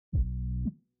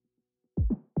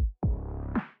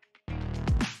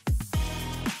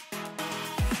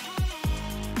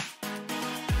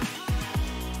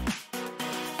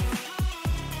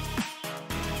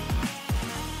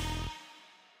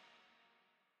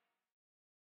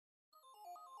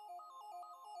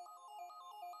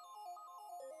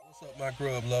What's up, my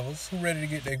grub lovers? Who ready to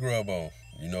get their grub on?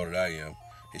 You know that I am.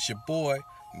 It's your boy,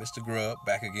 Mr. Grub,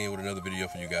 back again with another video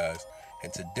for you guys.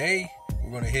 And today,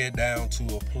 we're going to head down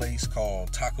to a place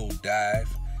called Taco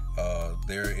Dive.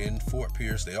 They're in Fort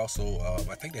Pierce. They also,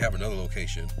 I think they have another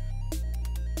location.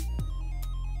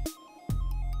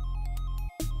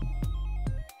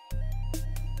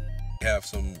 They have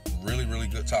some really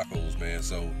good tacos, man.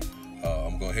 So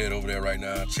I'm going to head over there right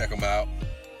now, check them out.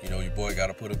 You know, your boy got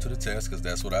to put them to the test because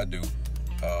that's what I do.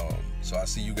 So I'll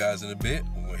see you guys in a bit.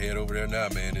 We're going to head over there now,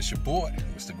 man. It's your boy,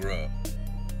 Mr. Grub.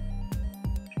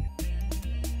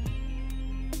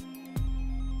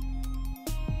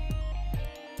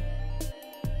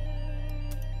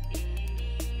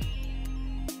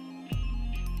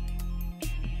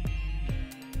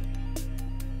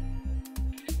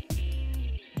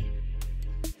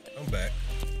 I'm back.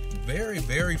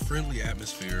 Very friendly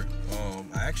atmosphere.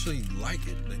 I actually like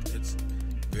it. It's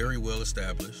very well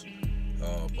established.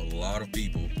 A lot of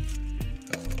people,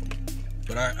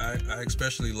 but I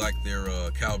especially like their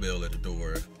cowbell at the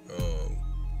door.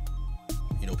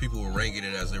 You know, people were ringing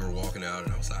it as they were walking out,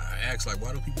 and I asked, like,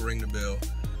 why do people ring the bell?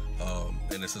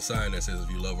 And it's a sign that says,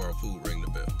 if you love our food, ring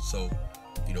the bell. So,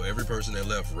 you know, every person that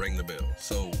left rang the bell.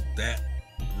 So that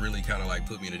really kind of like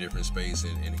put me in a different space,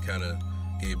 and it kind of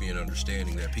gave me an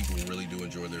understanding that people really do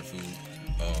enjoy their food.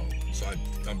 So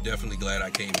I'm definitely glad I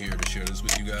came here to share this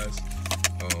with you guys.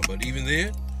 But even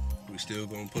then, we still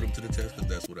gonna put them to the test because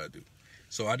that's what I do.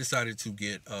 So I decided to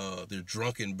get their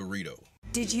drunken burrito.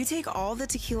 Did you take all the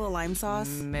tequila lime sauce?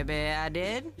 Maybe I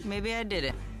did, maybe I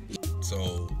didn't.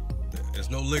 So there's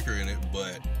no liquor in it,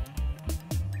 but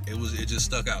it just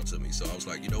stuck out to me. So I was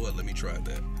like, you know what? Let me try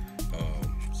that.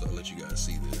 So I'll let you guys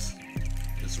see this.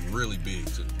 It's really big,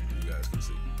 so you guys can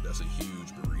see. That's a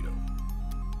huge burrito.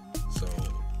 So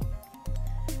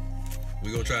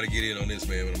we're gonna try to get in on this,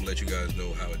 man, and I'm gonna let you guys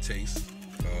know how it tastes.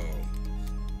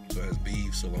 So it has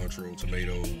beef, cilantro,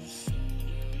 tomatoes,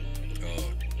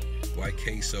 white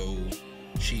queso,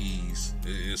 cheese.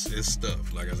 It's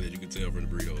stuffed. Like I said, you can tell from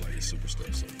the burrito, like it's super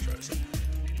stuffed. So try it.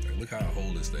 Right, look how I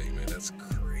hold this thing, man. That's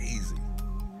crazy.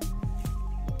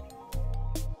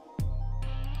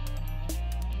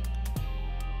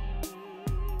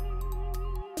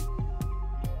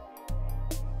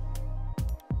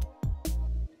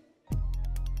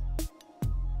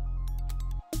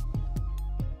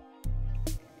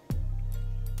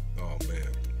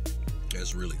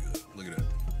 That's really good. Look at that.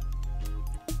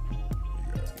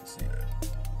 You guys can see that.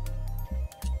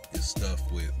 It's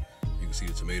stuffed with, you can see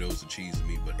the tomatoes, the cheese, the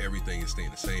meat, but everything is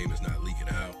staying the same. It's not leaking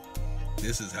out.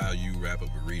 This is how you wrap a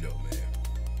burrito, man.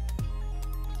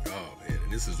 Oh, man.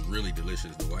 And this is really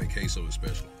delicious. The white queso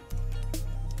especially.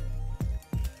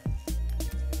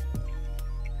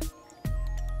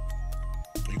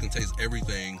 You can taste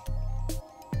everything.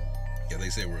 Yeah, they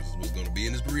say what's going to be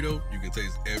in this burrito. You can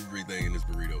taste everything in this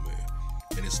burrito, man.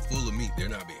 And it's full of meat. They're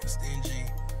not being stingy.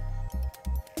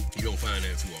 You don't find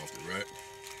that too often, right?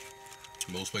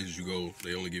 Most places you go,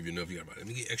 they only give you enough. You gotta buy, let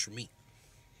me get extra meat.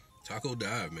 Taco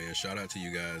Dive, man. Shout out to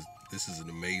you guys. This is an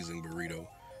amazing burrito.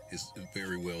 It's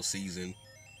very well seasoned.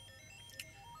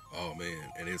 Oh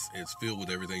man, and it's filled with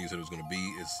everything you said it was gonna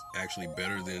be. It's actually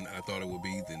better than I thought it would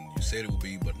be, than you said it would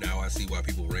be. But now I see why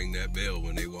people ring that bell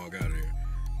when they walk out of there.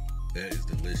 That is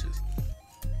delicious.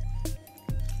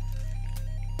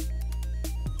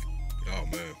 Oh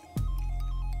man,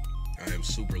 I am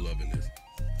super loving this.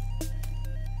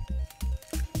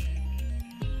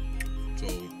 So,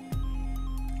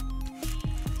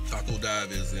 Taco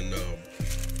Dive is in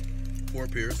Fort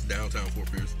Pierce, downtown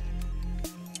Fort Pierce.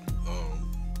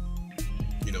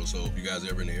 You know, so if you guys are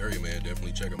ever in the area, man,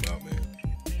 definitely check them out, man.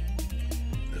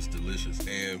 That's delicious,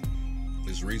 and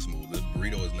it's reasonable. This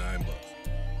burrito is $9.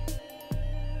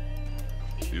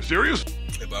 You serious?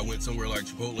 If I went somewhere like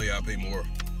Chipotle, I'd pay more.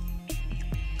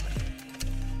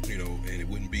 You know, and it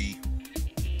wouldn't be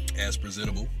as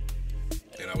presentable,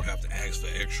 and I would have to ask for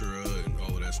extra and all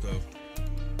of that stuff.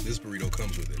 This burrito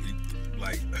comes with it.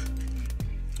 Like,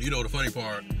 you know, the funny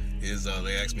part is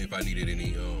they asked me if I needed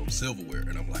any silverware,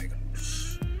 and I'm like,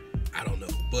 I don't know.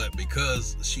 But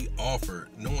because she offered,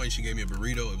 knowing she gave me a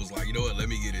burrito, it was like, you know what, let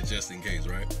me get it just in case,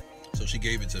 right? So she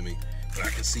gave it to me, but I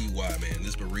can see why, man.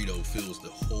 This burrito fills the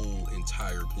whole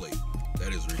entire plate.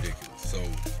 That is ridiculous. So,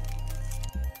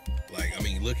 like, I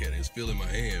mean, look at it. It's filling my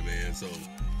hand, man. So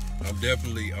I'm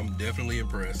definitely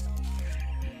impressed.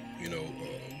 You know,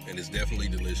 and it's definitely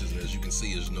delicious. And as you can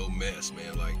see, there's no mess,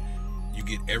 man. Like, you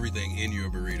get everything in your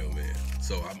burrito, man.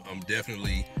 So I'm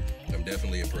definitely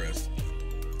impressed.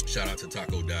 Shout out to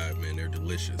Taco Dive, man. They're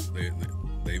delicious. They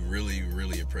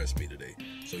really impressed me today.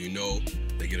 So, you know,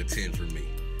 they get a 10 from me.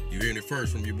 You're hearing it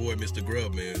first from your boy, Mr.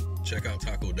 Grub, man. Check out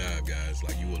Taco Dive, guys.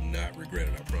 Like, you will not regret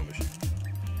it, I promise you.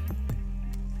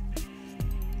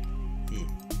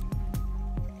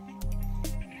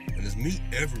 And there's meat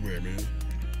everywhere, man.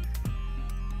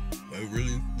 Like,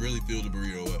 really fill the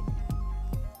burrito up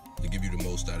to give you the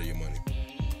most out of your money.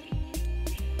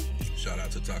 Shout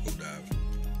out to Taco Dive.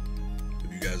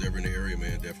 If you guys ever in the area,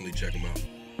 man, definitely check them out.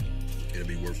 It'll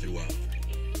be worth your while.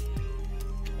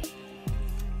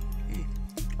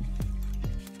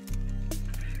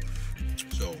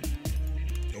 So,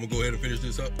 I'm gonna go ahead and finish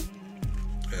this up.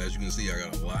 As you can see, I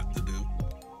got a lot to do.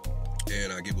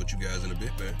 And I'll get with you guys in a bit,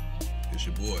 man. It's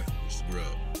your boy, Mr.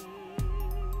 Grub.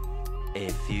 A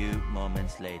few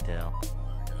moments later.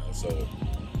 So,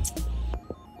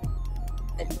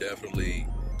 I'm definitely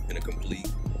in a complete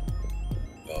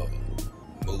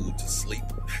mood to sleep.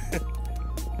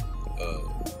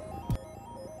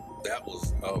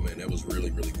 That was really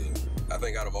good. I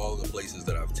think out of all the places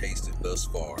that I've tasted thus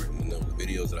far, and the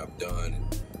videos that I've done,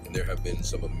 and there have been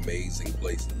some amazing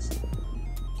places.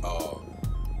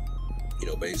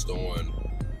 Based on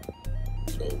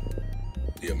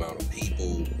the amount of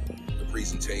people, the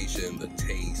presentation, the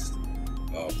taste,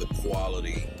 the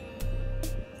quality.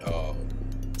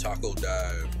 Taco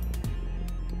Dive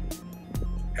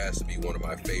has to be one of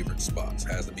my favorite spots.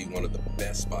 Has to be one of the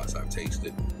best spots I've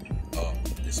tasted,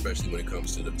 especially when it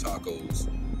comes to the tacos.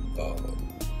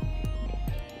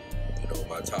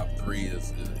 My top three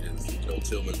is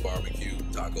Tillman's Barbecue,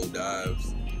 Taco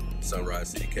Dives, Sunrise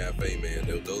City Cafe,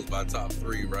 man. Those are my top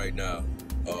three right now.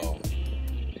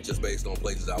 Just based on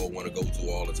places I would want to go to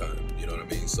all the time. You know what I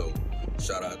mean? So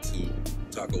shout out to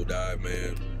Taco Dive,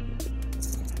 man.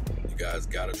 You guys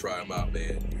gotta try them out,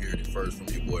 man. You heard it first from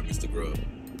your boy, Mr. Grub.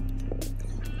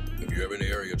 If you're ever in the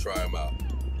area, try them out.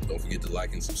 Don't forget to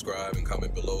like and subscribe and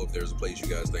comment below if there's a place you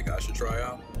guys think I should try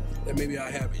out that maybe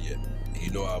I haven't yet. And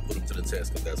you know I'll put them to the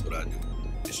test because that's what I do.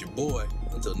 It's your boy.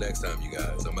 Until next time, you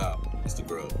guys, I'm out. Mr.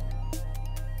 Grub.